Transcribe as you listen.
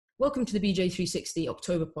Welcome to the BJ360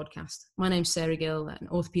 October podcast. My name's Sarah Gill, an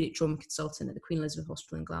orthopaedic trauma consultant at the Queen Elizabeth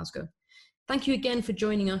Hospital in Glasgow. Thank you again for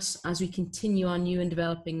joining us as we continue our new and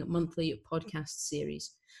developing monthly podcast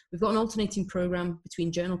series. We've got an alternating programme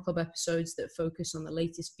between Journal Club episodes that focus on the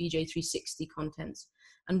latest BJ360 content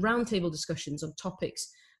and roundtable discussions on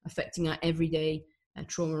topics affecting our everyday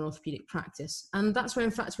trauma and orthopaedic practice. And that's where,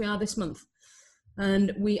 in fact, we are this month.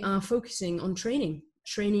 And we are focusing on training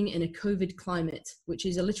in a COVID climate, which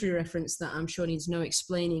is a literary reference that I'm sure needs no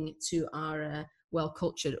explaining to our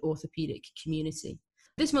well-cultured orthopaedic community.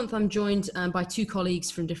 This month I'm joined by two colleagues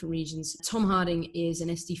from different regions. Tom Harding is an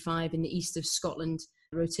SD5 in the East of Scotland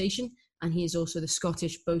rotation, and he is also the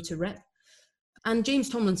Scottish BOTA rep. And James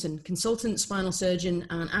Tomlinson, consultant spinal surgeon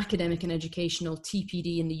and academic and educational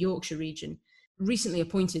TPD in the Yorkshire region, recently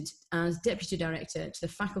appointed as Deputy Director to the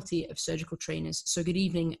Faculty of Surgical Trainers. So good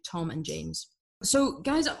evening, Tom and James. So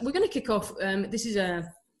guys, we're going to kick off. This is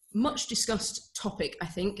a much discussed topic, I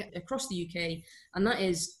think, across the UK, and that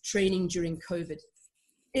is training during COVID.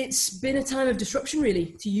 It's been a time of disruption,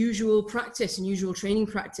 really, to usual practice and usual training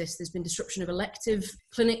practice. There's been disruption of elective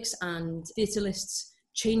clinics and theatre lists,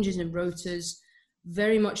 changes in rotas,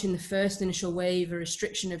 very much in the first initial wave, a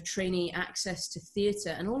restriction of trainee access to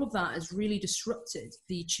theatre, and all of that has really disrupted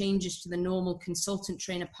the changes to the normal consultant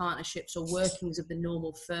trainer partnerships or workings of the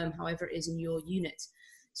normal firm, however it is in your unit.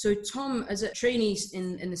 So Tom, as a trainee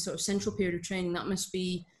in the sort of central period of training, that must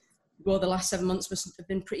be, well, the last 7 months must have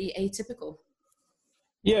been pretty atypical.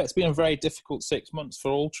 Yeah, it's been a very difficult 6 months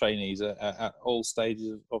for all trainees at all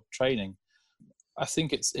stages of training. I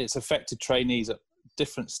think it's affected trainees at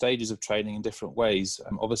different stages of training in different ways.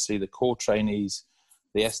 Obviously, the core trainees,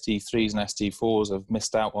 the SD3s and SD4s, have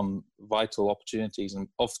missed out on vital opportunities and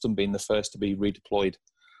often been the first to be redeployed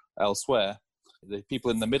elsewhere. The people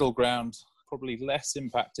in the middle ground, probably less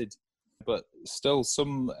impacted, but still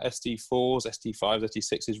some SD4s, SD5s,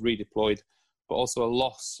 SD6s redeployed, but also a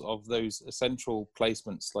loss of those essential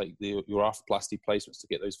placements like your arthroplasty placements to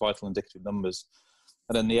get those vital indicative numbers.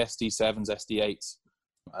 And then the SD7s, SD8s,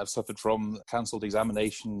 I've suffered from cancelled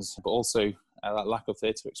examinations, but also that lack of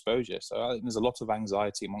theatre exposure. So I think there's a lot of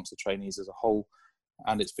anxiety amongst the trainees as a whole,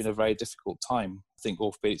 and it's been a very difficult time. I think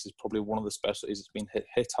orthopaedics is probably one of the specialties that's been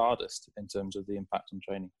hit hardest in terms of the impact on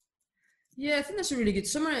training. Yeah, I think that's a really good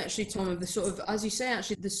summary, actually, Tom, of the sort of, as you say,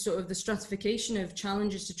 actually, this sort of the stratification of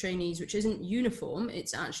challenges to trainees, which isn't uniform.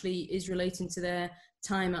 It's actually is relating to their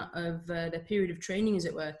time of their period of training, as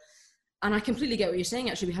it were. And I completely get what you're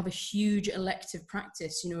saying. Actually, we have a huge elective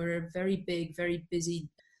practice. You know, we're a very big, very busy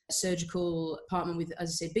surgical department with,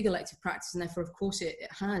 as I say, big elective practice, and therefore, of course, it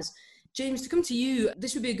has. James, to come to you,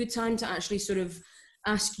 this would be a good time to actually sort of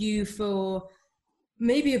ask you for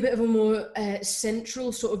maybe a bit of a more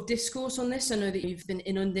central sort of discourse on this. I know that you've been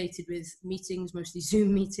inundated with meetings, mostly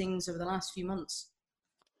Zoom meetings, over the last few months.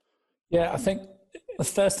 Yeah, I think the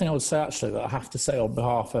first thing I would say, actually, that I have to say on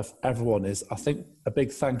behalf of everyone is I think a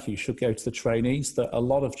big thank you should go to the trainees, that a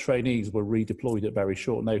lot of trainees were redeployed at very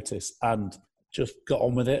short notice and just got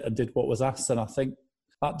on with it and did what was asked. And I think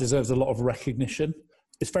that deserves a lot of recognition.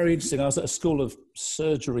 It's very interesting. I was at a School of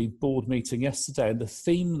Surgery board meeting yesterday, and the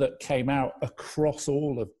theme that came out across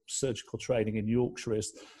all of surgical training in Yorkshire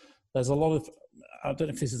is there's a lot of, I don't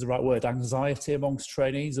know if this is the right word, anxiety amongst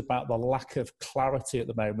trainees about the lack of clarity at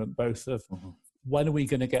the moment, both of when are we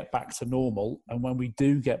going to get back to normal, and when we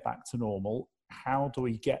do get back to normal, how do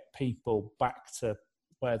we get people back to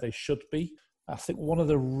where they should be? I think one of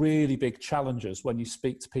the really big challenges when you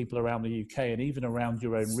speak to people around the UK and even around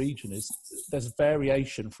your own region is there's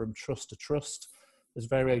variation from trust to trust. There's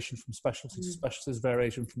variation from specialty to specialty. There's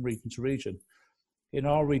variation from region to region. In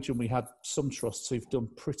our region, we had some trusts who've done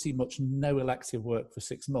pretty much no elective work for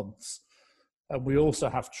 6 months. And we also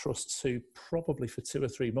have trusts who probably for 2 or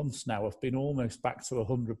 3 months now have been almost back to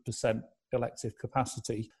 100% elective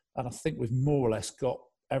capacity. And I think we've more or less got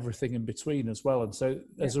everything in between as well. And so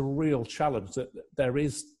there's a real challenge that there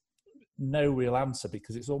is no real answer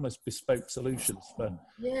because it's almost bespoke solutions for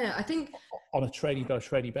I think on a trainee by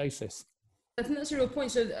trainee basis. I think that's a real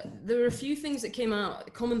point. So there were a few things that came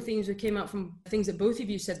out, common themes that came out from things that both of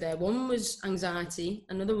you said there. One was anxiety,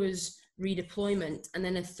 another was redeployment, and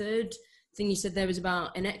then a third thing you said there was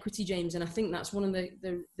about inequity, James. And I think that's one of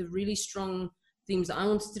the really strong themes that I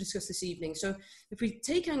wanted to discuss this evening. So if we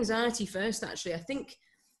take anxiety first, actually, I think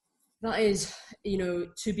that is,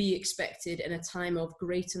 to be expected in a time of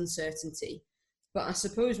great uncertainty. But I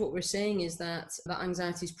suppose what we're saying is that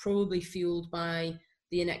anxiety is probably fueled by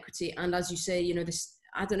the inequity. And as you say, this,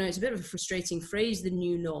 I don't know, it's a bit of a frustrating phrase, the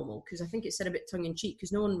new normal, because I think it's said a bit tongue in cheek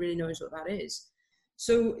because no one really knows what that is.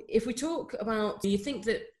 So if we talk about, do you think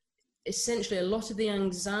that essentially a lot of the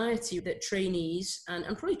anxiety that trainees and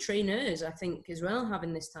probably trainers, I think, as well have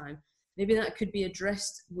in this time, maybe that could be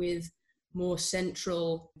addressed with more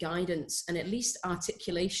central guidance and at least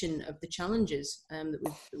articulation of the challenges that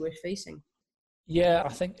we're facing. Yeah, I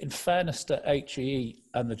think in fairness to HEE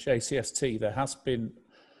and the JCST, there has been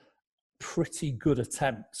pretty good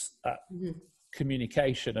attempts at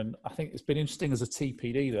communication. And I think it's been interesting as a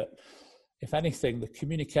TPD that, if anything, the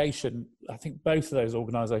communication, I think both of those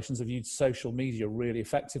organisations have used social media really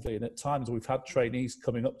effectively. And at times we've had trainees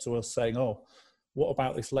coming up to us saying, oh, what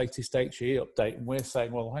about this latest HE update? And we're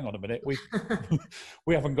saying, well, hang on a minute,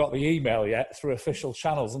 we haven't got the email yet through official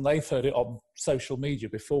channels, and they've heard it on social media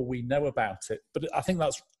before we know about it. But I think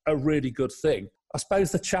that's a really good thing. I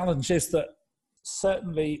suppose the challenge is that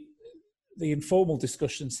certainly the informal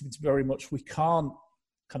discussion seems very much we can't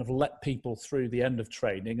kind of let people through the end of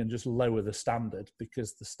training and just lower the standard,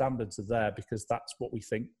 because the standards are there because that's what we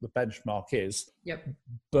think the benchmark is. Yep.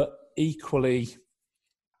 But equally,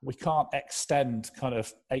 we can't extend kind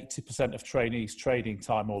of 80% of trainees' training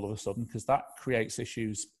time all of a sudden, because that creates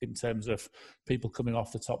issues in terms of people coming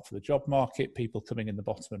off the top for the job market, people coming in the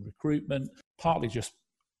bottom in recruitment, partly just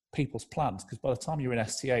people's plans, because by the time you're in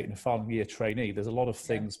ST8 and a final year trainee, there's a lot of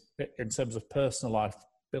things in terms of personal life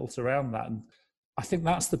built around that. And I think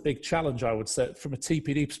that's the big challenge, I would say. From a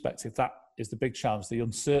TPD perspective, that is the big challenge, the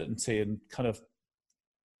uncertainty and kind of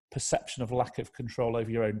perception of lack of control over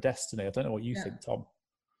your own destiny. I don't know what you think, Tom.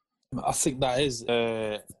 I think that is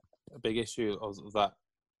a big issue of that,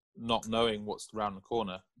 not knowing what's around the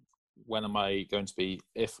corner. When am I going to be,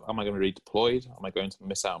 am I going to be redeployed? Am I going to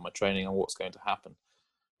miss out on my training, and what's going to happen?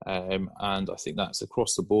 And I think that's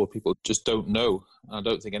across the board. People just don't know. And I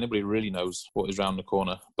don't think anybody really knows what is around the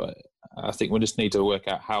corner. But I think we just need to work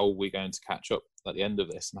out how we're going to catch up at the end of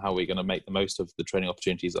this, and how we're going to make the most of the training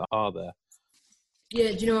opportunities that are there.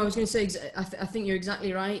 Yeah, do you know what I was going to say? I think you're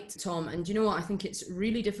exactly right, Tom. And do you know what? I think it's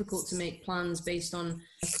really difficult to make plans based on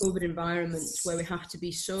a COVID environment where we have to be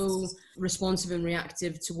so responsive and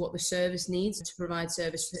reactive to what the service needs to provide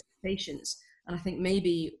service to patients. And I think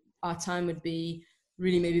maybe our time would be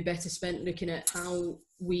really maybe better spent looking at how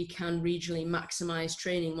we can regionally maximise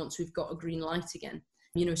training once we've got a green light again,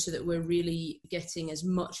 you know, so that we're really getting as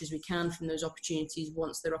much as we can from those opportunities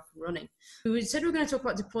once they're up and running. We said we were going to talk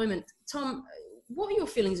about deployment. Tom, what are your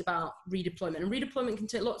feelings about redeployment? And redeployment can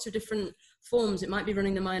take lots of different forms. It might be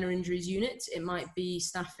running the minor injuries unit. It might be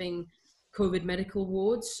staffing COVID medical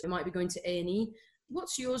wards. It might be going to A&E.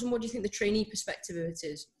 What's yours, and what do you think the trainee perspective of it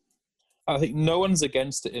is? I think no one's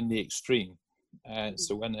against it in the extreme.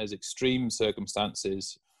 So when there's extreme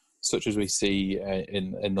circumstances, such as we see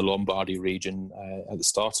in the Lombardy region right at the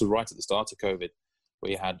start of COVID,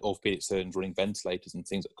 where you had orthopaedic surgeons running ventilators and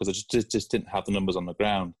things, because it just didn't have the numbers on the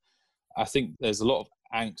ground. I think there's a lot of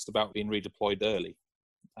angst about being redeployed early.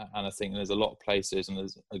 And I think there's a lot of places, and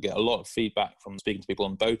I get a lot of feedback from speaking to people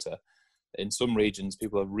on BOTA. In some regions,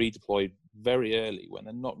 people are redeployed very early when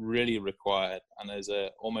they're not really required. And there's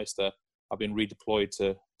I've been redeployed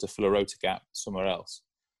to fill a rota gap somewhere else.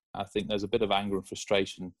 I think there's a bit of anger and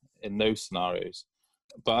frustration in those scenarios.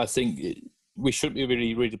 But I think we shouldn't be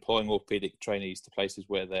really redeploying orthopaedic trainees to places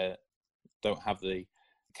where they don't have the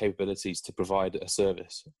capabilities to provide a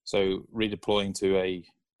service. So redeploying to a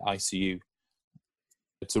ICU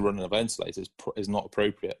to run a ventilator is not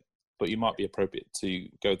appropriate, but you might be appropriate to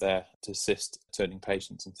go there to assist turning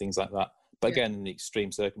patients and things like that. But again, in the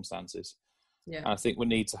extreme circumstances. And I think we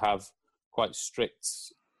need to have quite strict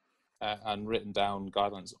and written down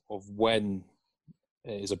guidelines of when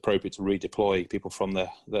it is appropriate to redeploy people from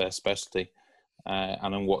their specialty.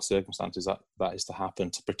 And in what circumstances that is to happen,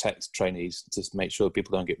 to protect trainees, to make sure that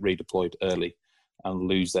people don't get redeployed early and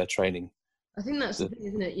lose their training. I think that's the thing,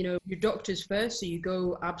 isn't it? You know, your doctor's first, so you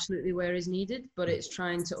go absolutely where is needed, but it's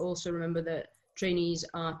trying to also remember that trainees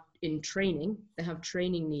are in training, they have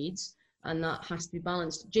training needs, and that has to be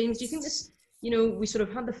balanced. James, do you think this, you know, we sort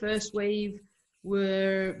of had the first wave,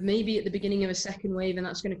 we're maybe at the beginning of a second wave, and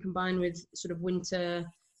that's going to combine with sort of winter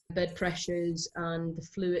bed pressures and the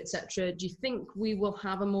flu, etc. Do you think we will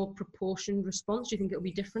have a more proportioned response? Do you think it'll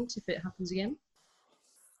be different if it happens again?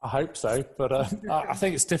 I hope so, but I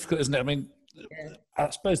think it's difficult, isn't it? I mean, I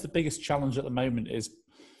suppose the biggest challenge at the moment is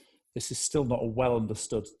this is still not a well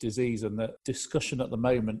understood disease, and the discussion at the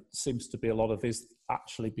moment seems to be a lot of is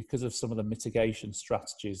actually because of some of the mitigation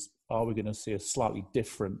strategies, are we going to see a slightly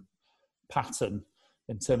different pattern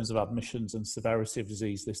in terms of admissions and severity of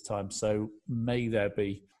disease this time? So may there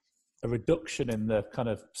be a reduction in the kind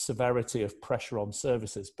of severity of pressure on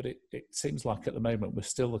services, but it seems like at the moment we're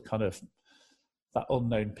still the kind of that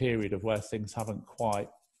unknown period of where things haven't quite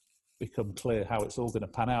become clear how it's all going to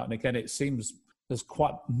pan out. And again, it seems there's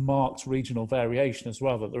quite marked regional variation as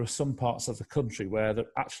well, that there are some parts of the country where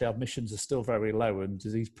actually admissions are still very low and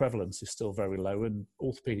disease prevalence is still very low, and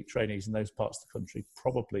orthopaedic trainees in those parts of the country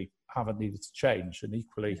probably haven't needed to change. And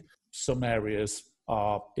equally, some areas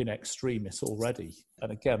are in extremis already.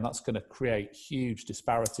 And again, that's going to create huge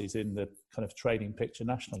disparities in the kind of training picture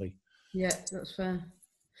nationally. Yeah, that's fair.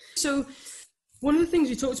 So one of the things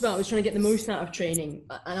we talked about was trying to get the most out of training.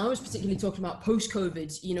 And I was particularly talking about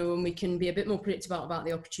post-COVID, when we can be a bit more predictable about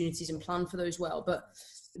the opportunities and plan for those well. But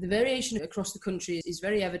the variation across the country is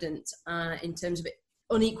very evident in terms of it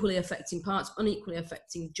unequally affecting parts, unequally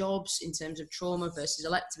affecting jobs in terms of trauma versus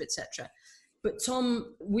elective, etc. But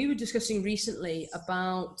Tom, we were discussing recently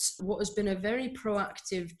about what has been a very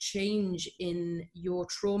proactive change in your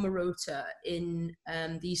trauma rota in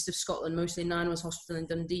the east of Scotland, mostly Ninewells Hospital in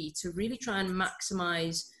Dundee, to really try and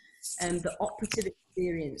maximise the operative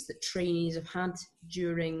experience that trainees have had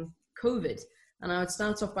during COVID. And I would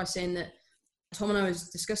start off by saying that Tom and I was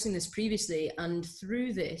discussing this previously, and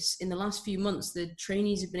through this, in the last few months, the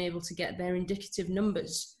trainees have been able to get their indicative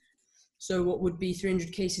numbers. So what would be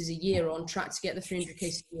 300 cases a year, on track to get the 300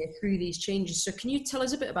 cases a year through these changes. So can you tell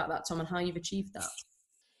us a bit about that, Tom, and how you've achieved that?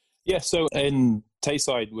 Yeah, so in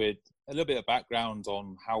Tayside, with a little bit of background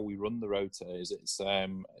on how we run the rota, it's a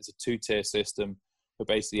two-tier system. But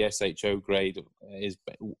basically, SHO grade is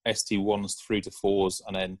ST1s through to 4s,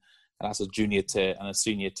 and that's a junior tier, and a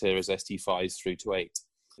senior tier is ST5s through to 8.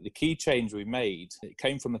 The key change we made, it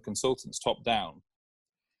came from the consultants top down,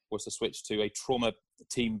 was to switch to a trauma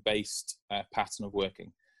team-based pattern of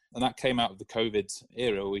working. And that came out of the COVID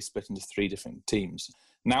era, where we split into 3 different teams.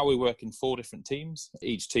 Now we work in 4 different teams.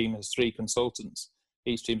 Each team has 3 consultants.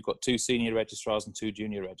 Each team's got 2 senior registrars and 2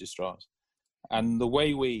 junior registrars. And the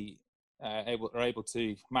way we are able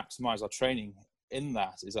to maximise our training in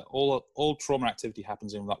that is that all trauma activity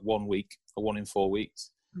happens in that 1 week, or 1 in 4 weeks.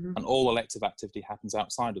 Mm-hmm. And all elective activity happens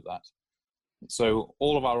outside of that. So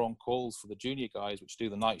all of our on-calls for the junior guys, which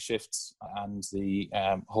do the night shifts and the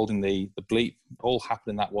holding the bleep, all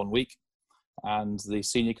happen in that 1 week. And the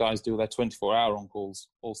senior guys do their 24-hour on-calls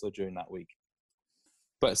also during that week.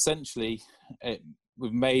 But essentially,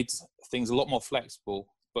 we've made things a lot more flexible,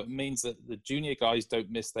 but it means that the junior guys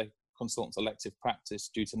don't miss their consultants' elective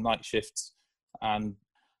practice due to night shifts and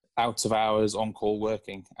out of hours on-call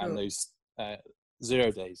working and those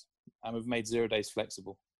 0 days. And we've made 0 days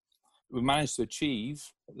flexible. We managed to achieve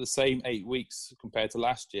the same 8 weeks compared to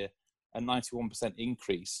last year, a 91%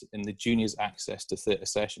 increase in the juniors' access to theatre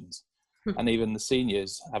sessions. And even the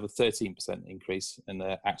seniors have a 13% increase in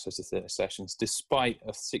their access to theatre sessions, despite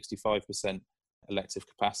a 65% elective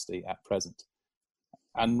capacity at present.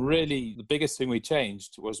 And really, the biggest thing we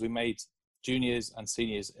changed was we made juniors and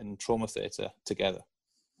seniors in trauma theatre together.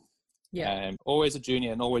 Yeah. Always a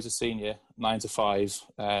junior and always a senior, 9 to 5,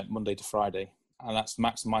 Monday to Friday. And that's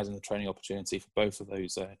maximising the training opportunity for both of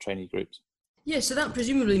those trainee groups. Yeah, so that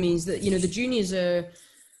presumably means that, the juniors are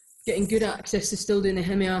getting good access to still doing the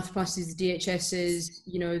hemiarthroplasties, the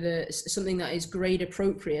DHSs, something that is grade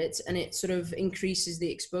appropriate, and it sort of increases the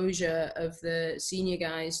exposure of the senior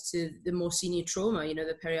guys to the more senior trauma,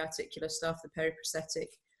 the periarticular stuff, the periprosthetic,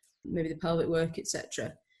 maybe the pelvic work,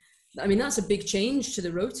 etc. I mean, that's a big change to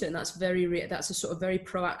the rota, and that's a sort of very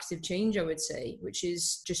proactive change, I would say, which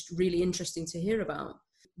is just really interesting to hear about.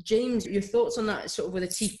 James, your thoughts on that, sort of with a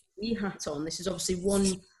TPE hat on? This is obviously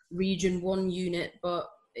one region, one unit, but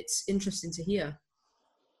it's interesting to hear.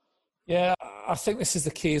 Yeah, I think this is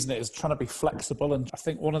the key, isn't it? Is trying to be flexible. And I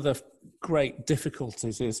think one of the great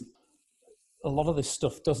difficulties is a lot of this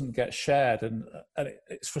stuff doesn't get shared, and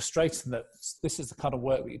it's frustrating that this is the kind of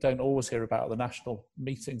work that you don't always hear about at the national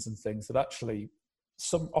meetings and things, that actually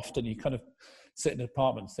often you kind of sit in a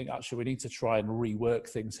department and think, actually, we need to try and rework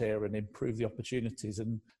things here and improve the opportunities.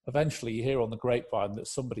 And eventually you hear on the grapevine that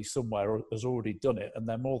somebody somewhere has already done it, and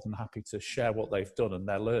they're more than happy to share what they've done and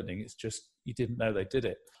they're learning. It's just, you didn't know they did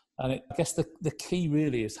it. And I guess the key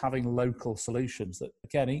really is having local solutions that,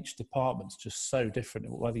 again, each department's just so different,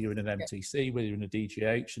 whether you're in an MTC, whether you're in a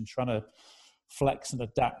DGH, and trying to flex and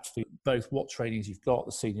adapt for both what trainings you've got,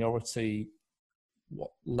 the seniority,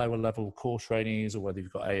 what lower level core trainees, or whether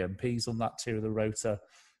you've got AMPs on that tier of the rota.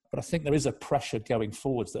 But I think there is a pressure going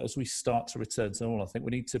forwards that as we start to return to normal, I think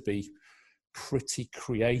we need to be pretty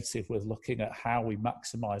creative with looking at how we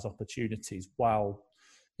maximise opportunities while,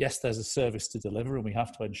 yes, there's a service to deliver and we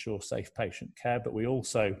have to ensure safe patient care, but we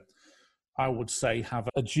also, I would say, have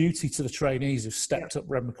a duty to the trainees who've stepped up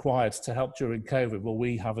when required to help during COVID. Well,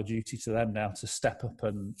 we have a duty to them now to step up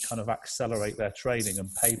and kind of accelerate their training and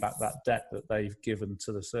pay back that debt that they've given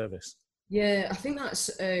to the service. Yeah, I think that's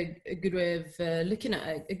a good way of looking at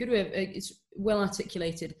it. A good way of it's well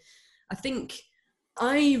articulated. I think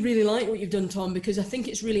I really like what you've done, Tom, because I think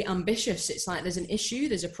it's really ambitious. It's like there's an issue,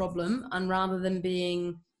 there's a problem, and rather than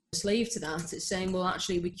being a slave to that, it's saying, well,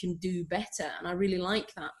 actually, we can do better. And I really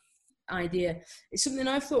like that idea. It's something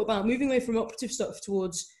I've thought about, moving away from operative stuff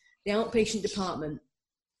towards the outpatient department.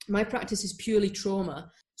 My practice is purely trauma.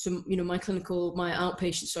 So, my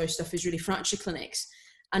outpatient stuff is really fracture clinics.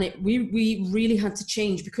 And we really had to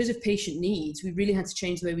change because of patient needs. We really had to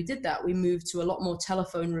change the way we did that. We moved to a lot more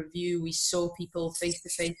telephone review. We saw people face to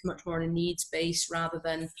face, much more on a needs base rather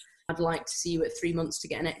than I'd like to see you at 3 months to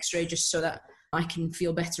get an X-ray just so that I can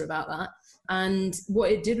feel better about that. And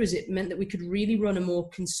what it did was it meant that we could really run a more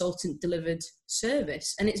consultant delivered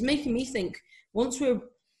service. And it's making me think, once we're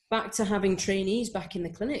back to having trainees back in the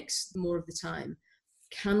clinics more of the time,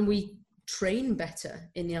 can we train better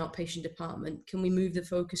in the outpatient department? Can we move the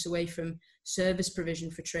focus away from service provision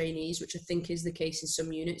for trainees, which I think is the case in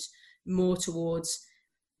some units, more towards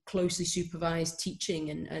closely supervised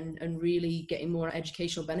teaching and really getting more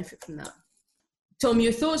educational benefit from that? Tom,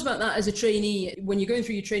 your thoughts about that as a trainee? When you're going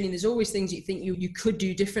through your training, there's always things you think you could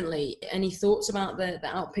do differently. Any thoughts about the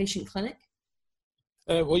outpatient clinic?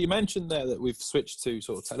 Well, you mentioned there that we've switched to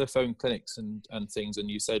sort of telephone clinics and things, and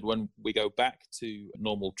you said when we go back to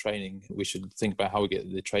normal training, we should think about how we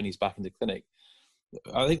get the trainees back into clinic.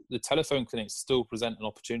 I think the telephone clinics still present an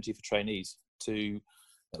opportunity for trainees to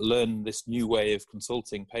learn this new way of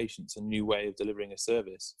consulting patients and new way of delivering a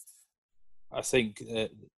service. I think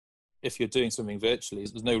if you're doing something virtually,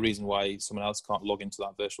 there's no reason why someone else can't log into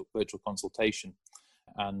that virtual consultation.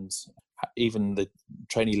 And even the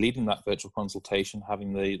trainee leading that virtual consultation,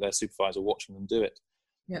 having their supervisor watching them do it,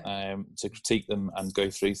 to critique them and go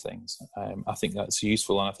through things. I think that's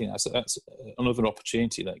useful, and I think that's another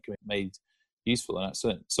opportunity that can be made useful, and that's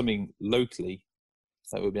something locally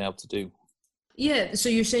that we'll be able to do. Yeah, so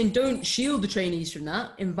you're saying don't shield the trainees from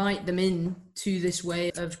that, invite them in to this way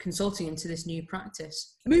of consulting into this new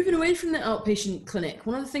practice. Moving away from the outpatient clinic,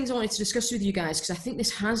 one of the things I wanted to discuss with you guys, because I think this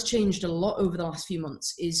has changed a lot over the last few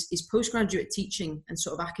months, is postgraduate teaching and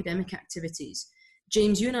sort of academic activities.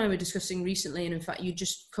 James, you and I were discussing recently, and in fact you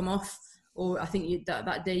just come off, or I think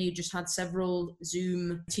that day you just had several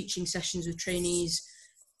Zoom teaching sessions with trainees.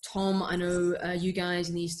 Tom, I know you guys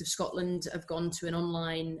in the east of Scotland have gone to an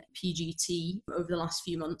online PGT over the last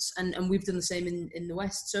few months, and we've done the same in the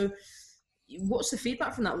West. So what's the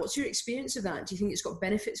feedback from that? What's your experience of that? Do you think it's got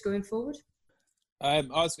benefits going forward? I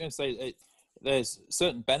was going to say there's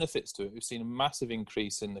certain benefits to it. We've seen a massive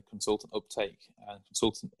increase in the consultant uptake and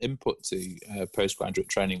consultant input to postgraduate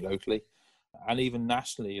training locally. And even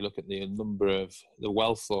nationally, you look at the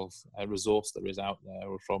wealth of resource there is out there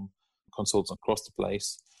from consultants across the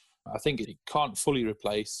place. I think it can't fully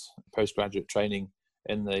replace postgraduate training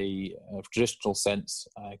in the traditional sense.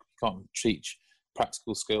 You can't teach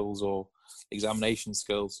practical skills or examination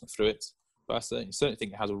skills through it, but I certainly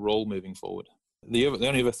think it has a role moving forward. The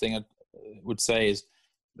only other thing I would say is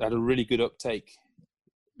they had a really good uptake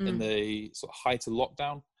in the sort of height of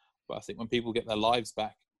lockdown, but I think when people get their lives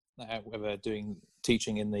back, whether they're doing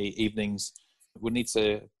teaching in the evenings, we need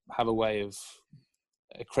to have a way of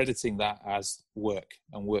accrediting that as work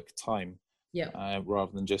and work time,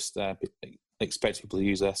 rather than just expect people to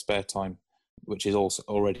use their spare time, which is also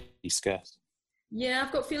already scarce. Yeah,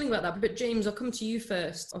 I've got a feeling about that. But James, I'll come to you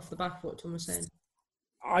first off the back of what Tom was saying.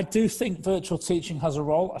 I do think virtual teaching has a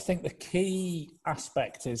role. I think the key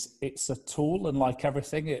aspect is it's a tool, and like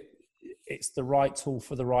everything, it's the right tool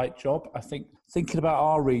for the right job. I think thinking about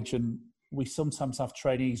our region, we sometimes have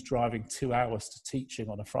trainees driving 2 hours to teaching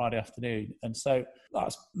on a Friday afternoon. And so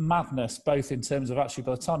that's madness, both in terms of actually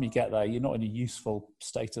by the time you get there, you're not in a useful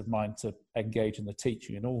state of mind to engage in the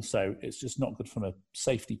teaching. And also it's just not good from a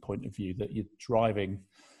safety point of view that you're driving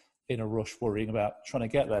in a rush, worrying about trying to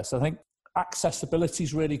get there. So I think accessibility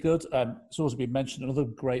is really good. It's also been mentioned, another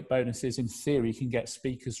great bonus is in theory, you can get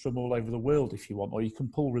speakers from all over the world if you want, or you can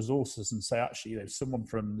pull resources and say, actually, someone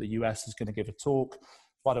from the US is going to give a talk.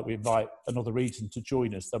 Why don't we invite another region to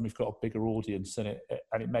join us? Then we've got a bigger audience and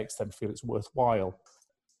it makes them feel it's worthwhile.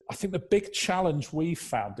 I think the big challenge we've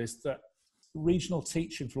found is that regional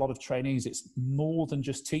teaching for a lot of trainees, it's more than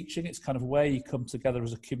just teaching. It's kind of where you come together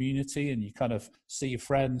as a community and you kind of see your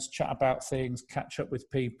friends, chat about things, catch up with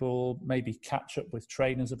people, maybe catch up with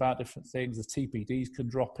trainers about different things. The TPDs can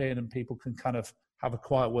drop in and people can kind of have a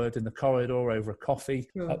quiet word in the corridor over a coffee.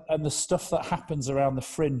 Yeah. And the stuff that happens around the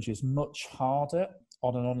fringe is much harder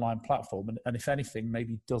on an online platform, and if anything,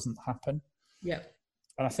 maybe doesn't happen. Yeah.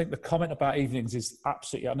 And I think the comment about evenings is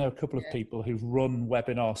absolutely, I know a couple of people who've run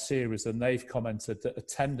webinar series and they've commented that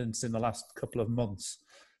attendance in the last couple of months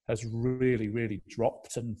has really, really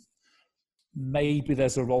dropped. And maybe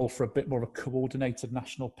there's a role for a bit more of a coordinated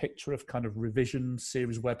national picture of kind of revision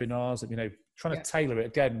series webinars and, trying to tailor it.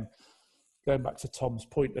 Again, going back to Tom's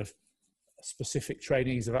point of specific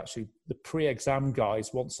trainees of actually the pre-exam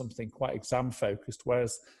guys want something quite exam focused,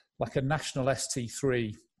 whereas like a national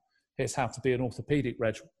ST3, here's how to be an orthopedic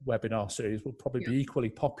webinar series will probably be equally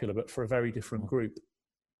popular, but for a very different group.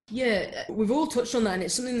 Yeah, we've all touched on that, and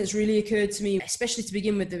it's something that's really occurred to me, especially to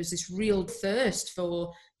begin with. There was this real thirst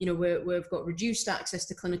for, where we've got reduced access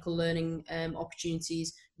to clinical learning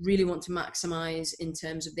opportunities, really want to maximise in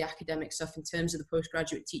terms of the academic stuff, in terms of the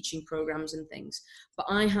postgraduate teaching programmes and things. But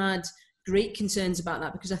I had great concerns about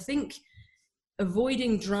that because I think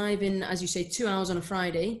avoiding driving, as you say, 2 hours on a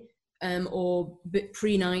Friday, or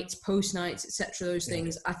pre-nights, post-nights, etc., those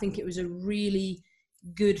things, I think it was a really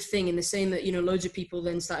good thing in the same that, loads of people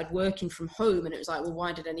then started working from home and it was like, well,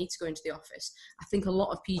 why did I need to go into the office? I think a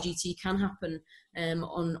lot of PGT can happen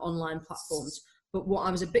on online platforms. But what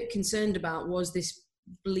I was a bit concerned about was this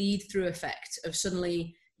bleed through effect of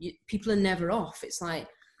suddenly people are never off. It's like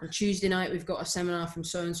on Tuesday night, we've got a seminar from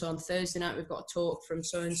so-and-so, on Thursday night, we've got a talk from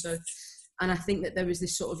so-and-so. And I think that there was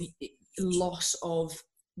this sort of loss of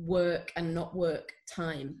work and not work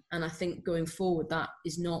time. And I think going forward, that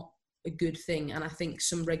is not a good thing. And I think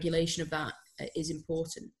some regulation of that is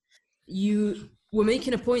important. You were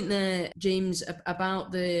making a point there, James,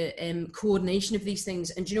 about the coordination of these things.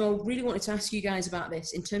 And, I really wanted to ask you guys about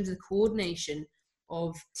this in terms of the coordination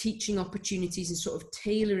of teaching opportunities and sort of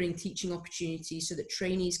tailoring teaching opportunities so that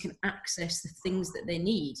trainees can access the things that they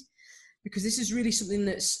need. Because this is really something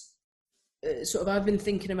that's sort of I've been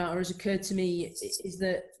thinking about, or has occurred to me, is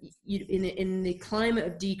that in the climate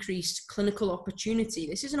of decreased clinical opportunity,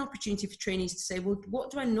 this is an opportunity for trainees to say, well,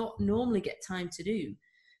 what do I not normally get time to do?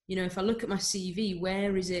 If I look at my CV,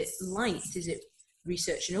 where is it light? Is it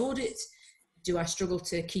research and audit? Do I struggle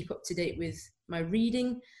to keep up to date with my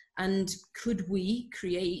reading? And could we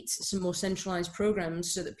create some more centralized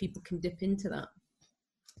programs so that people can dip into that?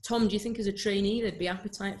 Tom, do you think as a trainee there'd be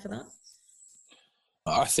appetite for that?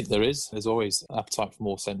 I think there is. There's always an appetite for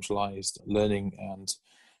more centralised learning and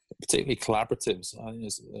particularly collaboratives. I think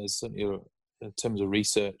there's certainly, in terms of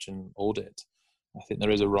research and audit, I think there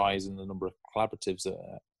is a rise in the number of collaboratives that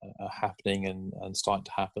are happening and starting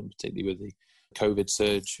to happen, particularly with the COVID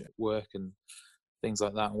surge work and things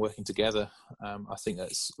like that, and working together. I think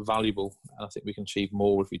that's valuable, and I think we can achieve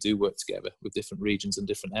more if we do work together with different regions and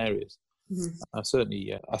different areas.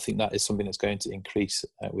 Certainly, I think that is something that's going to increase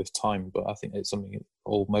with time, but I think it's something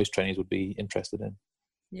most trainees would be interested in.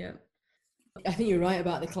 Yeah. I think you're right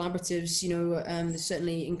about the collaboratives. There's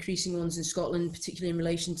certainly increasing ones in Scotland, particularly in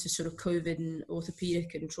relation to sort of COVID and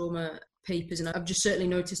orthopaedic and trauma papers. And I've just certainly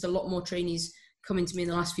noticed a lot more trainees coming to me in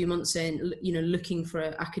the last few months saying, looking for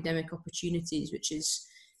academic opportunities, which is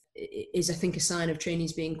I think a sign of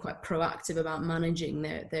trainees being quite proactive about managing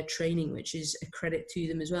their training, which is a credit to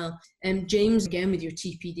them as well. James, again, with your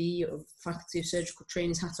TPD or Faculty of Surgical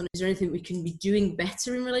Trainers hat on, is there anything we can be doing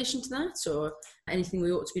better in relation to that, or anything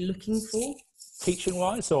we ought to be looking for? Teaching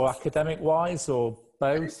wise or academic wise, or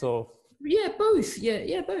both? Or both.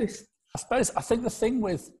 Yeah, both. I think the thing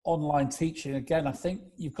with online teaching, again, I think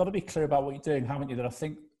you've got to be clear about what you're doing, haven't you? That I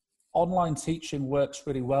think online teaching works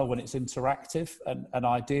really well when it's interactive and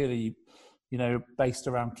ideally, based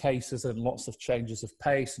around cases and lots of changes of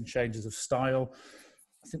pace and changes of style.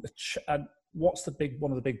 I think and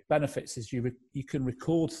one of the big benefits is you can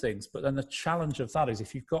record things, but then the challenge of that is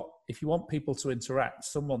if you want people to interact,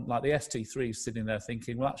 someone like the ST3 is sitting there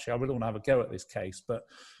thinking, well, actually, I really want to have a go at this case, but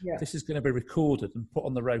this is going to be recorded and put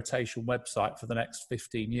on the rotation website for the next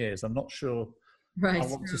 15 years. I'm not sure I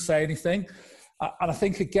want to say anything. And I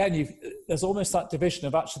think, again, there's almost that division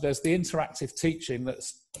of actually there's the interactive teaching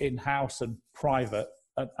that's in-house and private.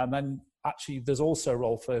 And then actually there's also a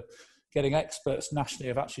role for getting experts nationally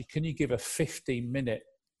of actually, can you give a 15-minute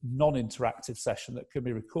non-interactive session that can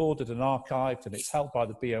be recorded and archived and it's held by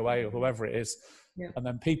the BOA or whoever it is. And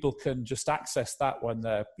then people can just access that when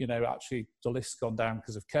they're, actually the list's gone down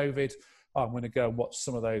because of COVID. I'm going to go and watch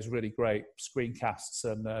some of those really great screencasts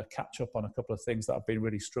and catch up on a couple of things that I've been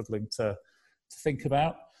really struggling to think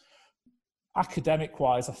about. Academic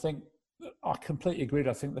wise, I think I completely agree.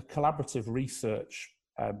 I think the collaborative research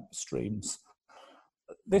streams,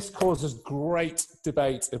 this causes great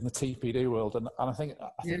debate in the TPD world, and I think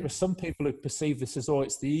there's some people who perceive this as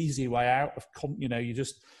it's the easy way out of you're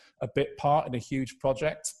just a bit part in a huge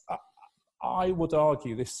project. I would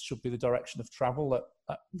argue this should be the direction of travel.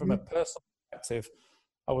 That from a personal perspective,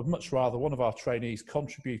 I would much rather one of our trainees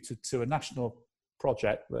contributed to a national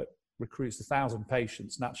project that recruits 1,000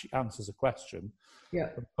 patients and actually answers a question,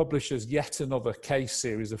 and publishes yet another case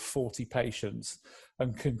series of 40 patients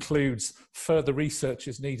and concludes further research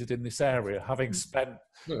is needed in this area, having spent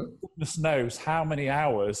goodness knows how many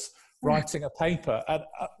hours writing a paper. And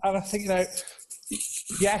I think,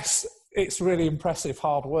 yes, it's really impressive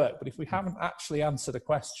hard work, but if we haven't actually answered a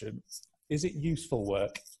question, is it useful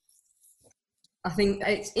work? I think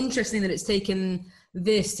it's interesting that it's taken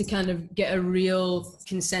this to kind of get a real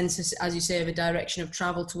consensus, as you say, of a direction of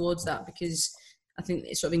travel towards that, because I think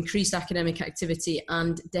it's sort of increased academic activity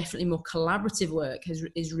and definitely more collaborative work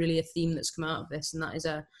is really a theme that's come out of this, and that is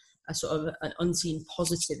a sort of an unseen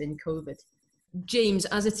positive in COVID. James,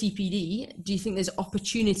 as a TPD, do you think there's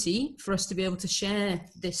opportunity for us to be able to share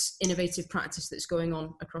this innovative practice that's going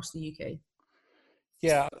on across the UK?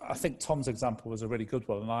 Yeah, I think Tom's example was a really good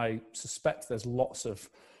one, and I suspect there's lots of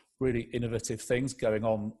really innovative things going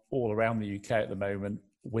on all around the UK at the moment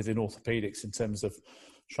within orthopaedics in terms of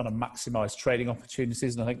trying to maximise training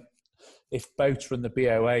opportunities. And I think if BOTA and the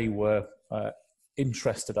BOA were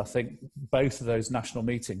interested, I think both of those national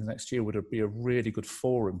meetings next year would be a really good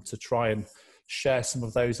forum to try and share some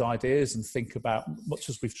of those ideas and think about, much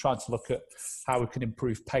as we've tried to look at how we can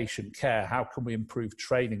improve patient care, how can we improve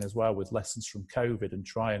training as well with lessons from COVID and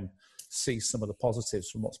try and see some of the positives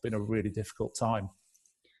from what's been a really difficult time.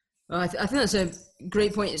 Well, I think that's a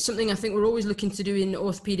great point. It's something I think we're always looking to do in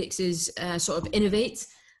orthopaedics is sort of innovate.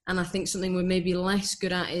 And I think something we're maybe less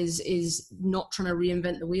good at is not trying to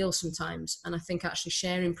reinvent the wheel sometimes. And I think actually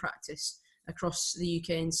sharing practice across the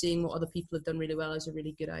UK and seeing what other people have done really well is a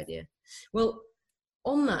really good idea. Well,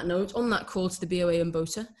 on that note, on that call to the BOA and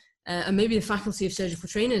BOTA, and maybe the Faculty of Surgical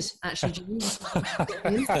Trainers, actually,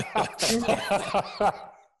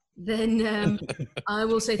 then I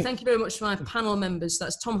will say thank you very much to my panel members.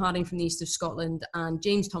 That's Tom Harding from the East of Scotland and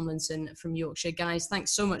James Tomlinson from Yorkshire. Guys,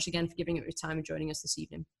 thanks so much again for giving up your time and joining us this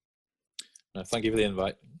evening. No, thank you for the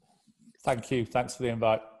invite. Thank you. Thanks for the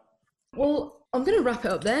invite. Well, I'm going to wrap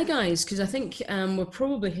it up there, guys, because I think we're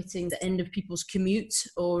probably hitting the end of people's commute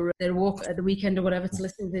or their walk at the weekend or whatever to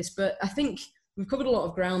listen to this. But I think we've covered a lot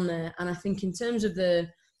of ground there. And I think in terms of the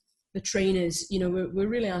trainers, we're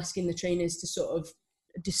really asking the trainers to sort of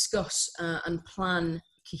discuss and plan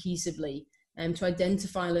cohesively to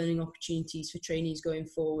identify learning opportunities for trainees going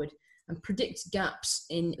forward and predict gaps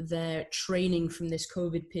in their training from this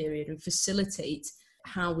COVID period and facilitate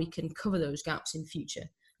how we can cover those gaps in future.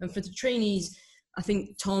 And for the trainees, I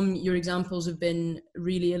think, Tom, your examples have been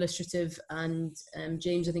really illustrative, and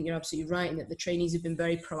James, I think you're absolutely right in that the trainees have been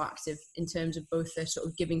very proactive in terms of both their sort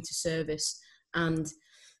of giving to service and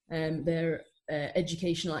their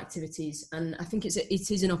educational activities. And I think it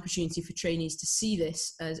is an opportunity for trainees to see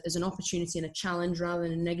this as an opportunity and a challenge rather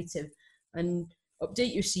than a negative, and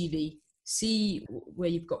update your CV, see where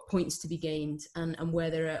you've got points to be gained and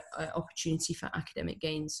where there are opportunity for academic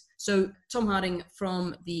gains. So Tom Harding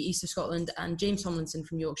from the East of Scotland and James Tomlinson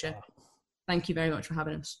from Yorkshire, thank you very much for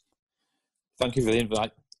having us. Thank you for the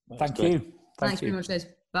invite. Thank you. Thanks very much, guys.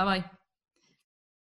 Bye-bye.